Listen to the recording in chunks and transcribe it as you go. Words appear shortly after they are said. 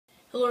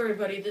Hello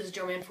everybody, this is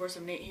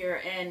JoeMan478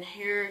 here, and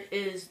here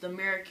is the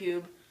mirror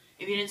cube.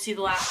 If you didn't see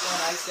the last one,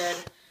 I said,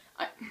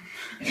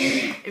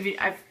 if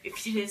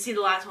you didn't see the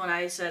last one,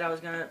 I said I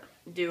was gonna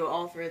do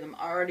all three of them.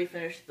 I already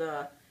finished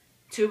the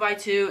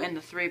 2x2 and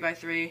the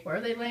 3x3. Where are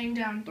they laying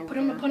down? Put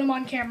them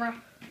on camera.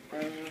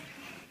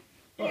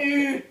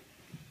 There's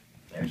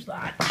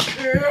that.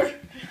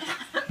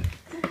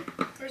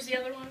 Where's the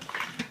other one?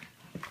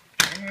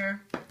 Right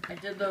here. I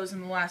did those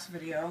in the last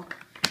video,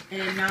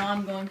 and now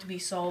I'm going to be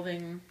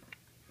solving.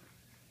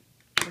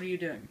 What are you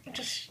doing?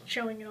 Just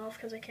showing it off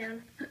because I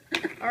can.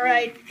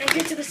 Alright, and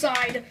get to the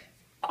side.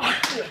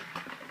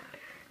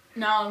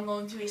 Now I'm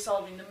going to be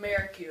solving the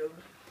mirror cube.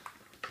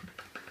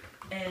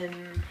 And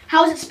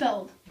how is it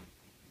spelled?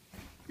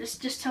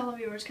 Just tell the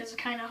viewers because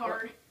it's kind of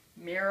hard.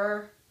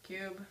 Mirror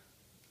cube.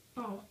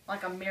 Oh.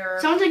 Like a mirror.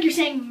 Sounds like you're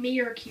saying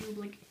mirror cube,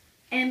 like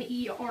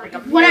M-E-R-E.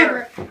 Like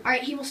whatever.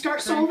 Alright, he will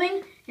start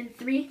solving in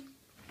 3,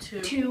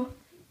 2,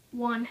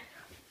 1,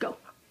 go.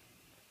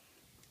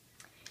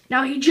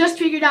 Now, he just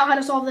figured out how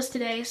to solve this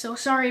today, so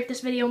sorry if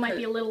this video might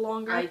be a little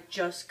longer. I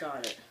just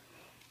got it.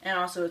 And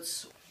also,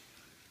 it's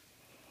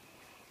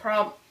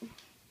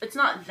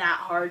not that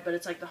hard, but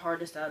it's like the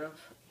hardest out of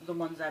the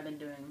ones I've been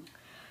doing.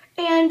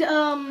 And,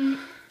 I'm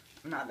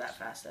not that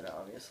fast at it,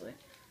 obviously.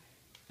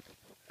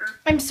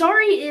 I'm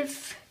sorry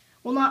if...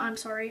 Well, not I'm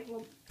sorry.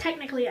 Well,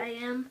 technically I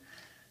am.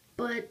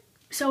 But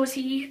so is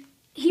he.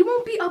 He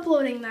won't be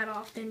uploading that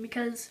often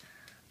because,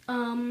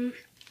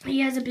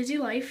 he has a busy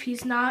life.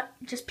 He's not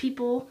just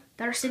people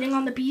that are sitting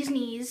on the bee's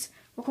knees,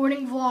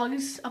 recording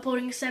vlogs,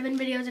 uploading 7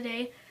 videos a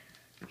day.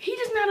 He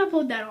does not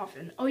upload that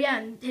often. Oh yeah,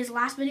 and his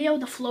last video,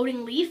 the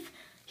floating leaf,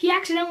 he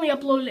accidentally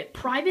uploaded it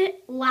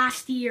private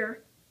last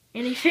year.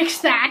 And he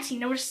fixed that. He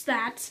noticed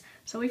that.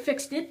 So he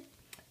fixed it.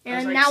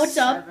 And like now it's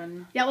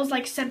 7. Up. That was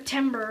like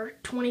September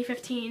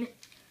 2015.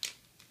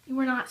 You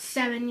were not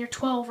 7, you're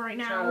 12 right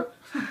now.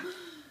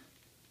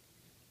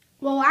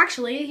 Well,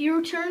 actually,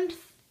 you turned...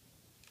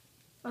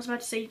 I was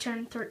about to say you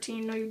turned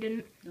 13. No, you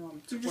didn't. No,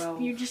 I'm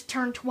 12. You just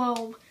turned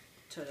 12.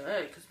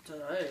 Today, because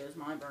today is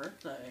my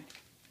birthday.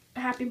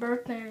 Happy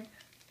birthday.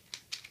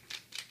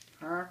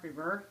 Happy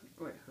birthday.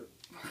 Wait, who?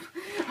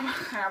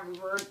 Happy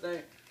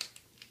birthday.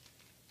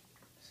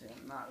 See,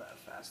 I'm not that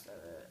fast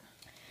at it.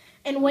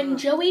 And when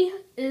Joey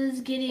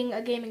is getting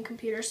a gaming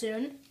computer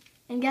soon,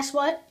 and guess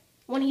what?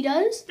 When he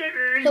does,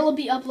 he'll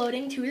be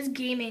uploading to his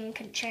gaming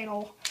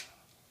channel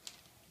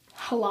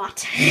a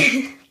lot.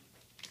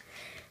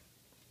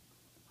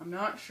 I'm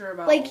not sure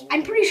about... Like,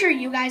 I'm pretty sure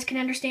you guys can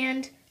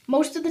understand.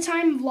 Most of the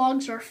time,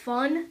 vlogs are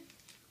fun.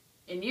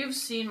 And you've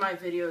seen my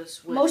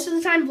videos with... Most of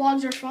the time,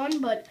 vlogs are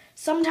fun, but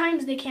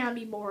sometimes they can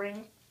be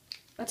boring.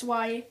 That's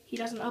why he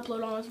doesn't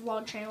upload on his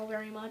vlog channel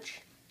very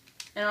much.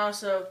 And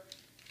also,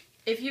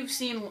 if you've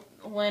seen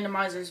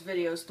Randomizer's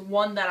videos, the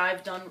ones that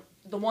I've done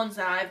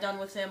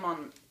with him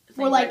on...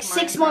 Were like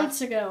 6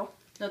 months ago.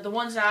 No, the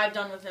ones that I've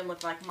done with him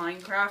with, like,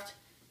 Minecraft,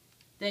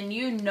 then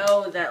you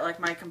know that, like,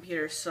 my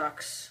computer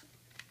sucks.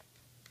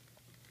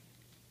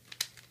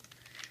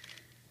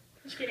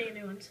 Just getting a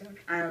new one soon.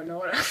 I don't know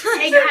what else.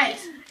 Hey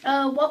guys,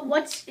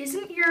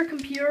 isn't your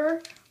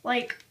computer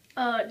like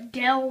a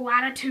Dell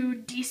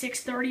Latitude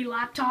D630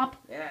 laptop?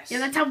 Yes. Yeah,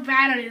 that's how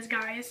bad it is,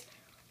 guys.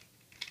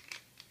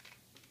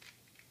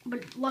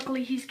 But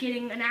luckily he's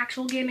getting an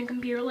actual gaming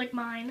computer like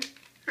mine.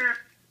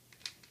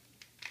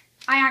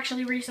 I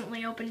actually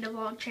recently opened a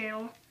vlog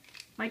channel.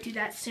 Might do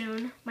that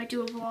soon. Might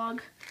do a vlog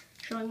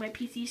showing my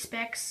PC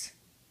specs.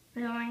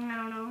 I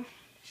don't know.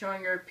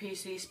 Showing your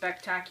PC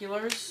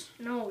spectaculars?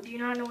 No, do you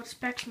not know what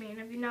specs mean?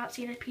 Have you not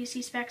seen a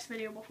PC specs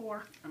video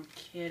before? I'm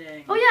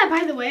kidding. Oh yeah,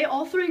 by the way,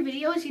 all 3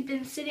 videos he's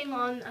been sitting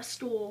on a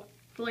stool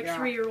for like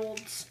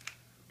 3-year-olds.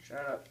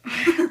 Shut up.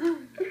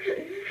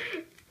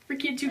 For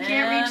kids who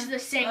can't reach the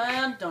sink.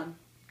 I'm done.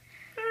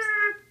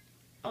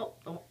 Oh,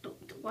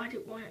 why?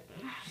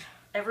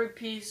 Every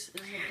piece is a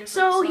different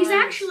So he's size.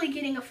 actually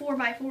getting a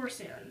 4x4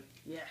 soon.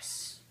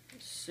 Yes.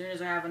 As soon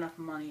as I have enough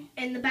money.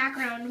 And the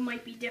background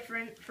might be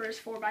different for his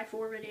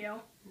 4x4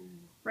 video.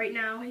 Right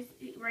now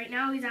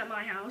he's at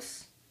my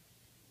house.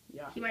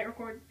 Yeah. He might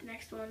record the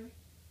next one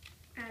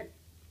at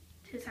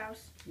his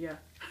house. Yeah.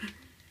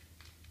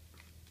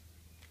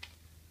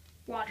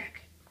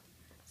 Logic.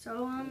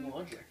 So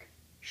Logic.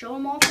 show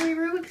him all 3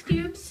 Rubik's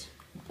cubes.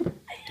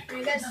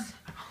 You guys.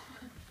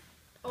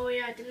 Oh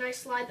yeah, didn't I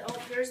slide? Oh,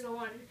 there's the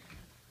one.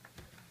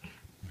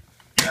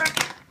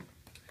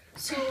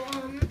 So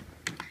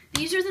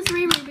these are the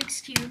 3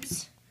 Rubik's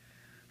cubes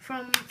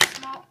from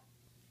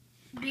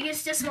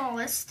biggest to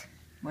smallest.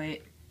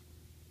 Wait.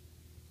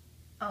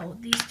 Oh,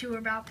 these 2 are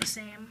about the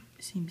same.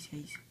 Seems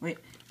easy. Wait,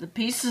 the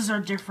pieces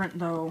are different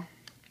though.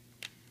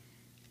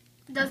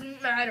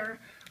 Doesn't matter.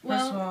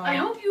 Well, I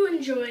hope you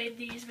enjoyed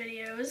these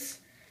videos.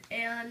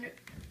 And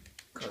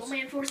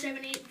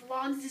JoeMan478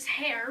 vlogs his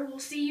hair. We'll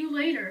see you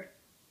later.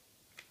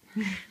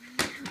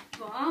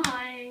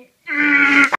 Bye.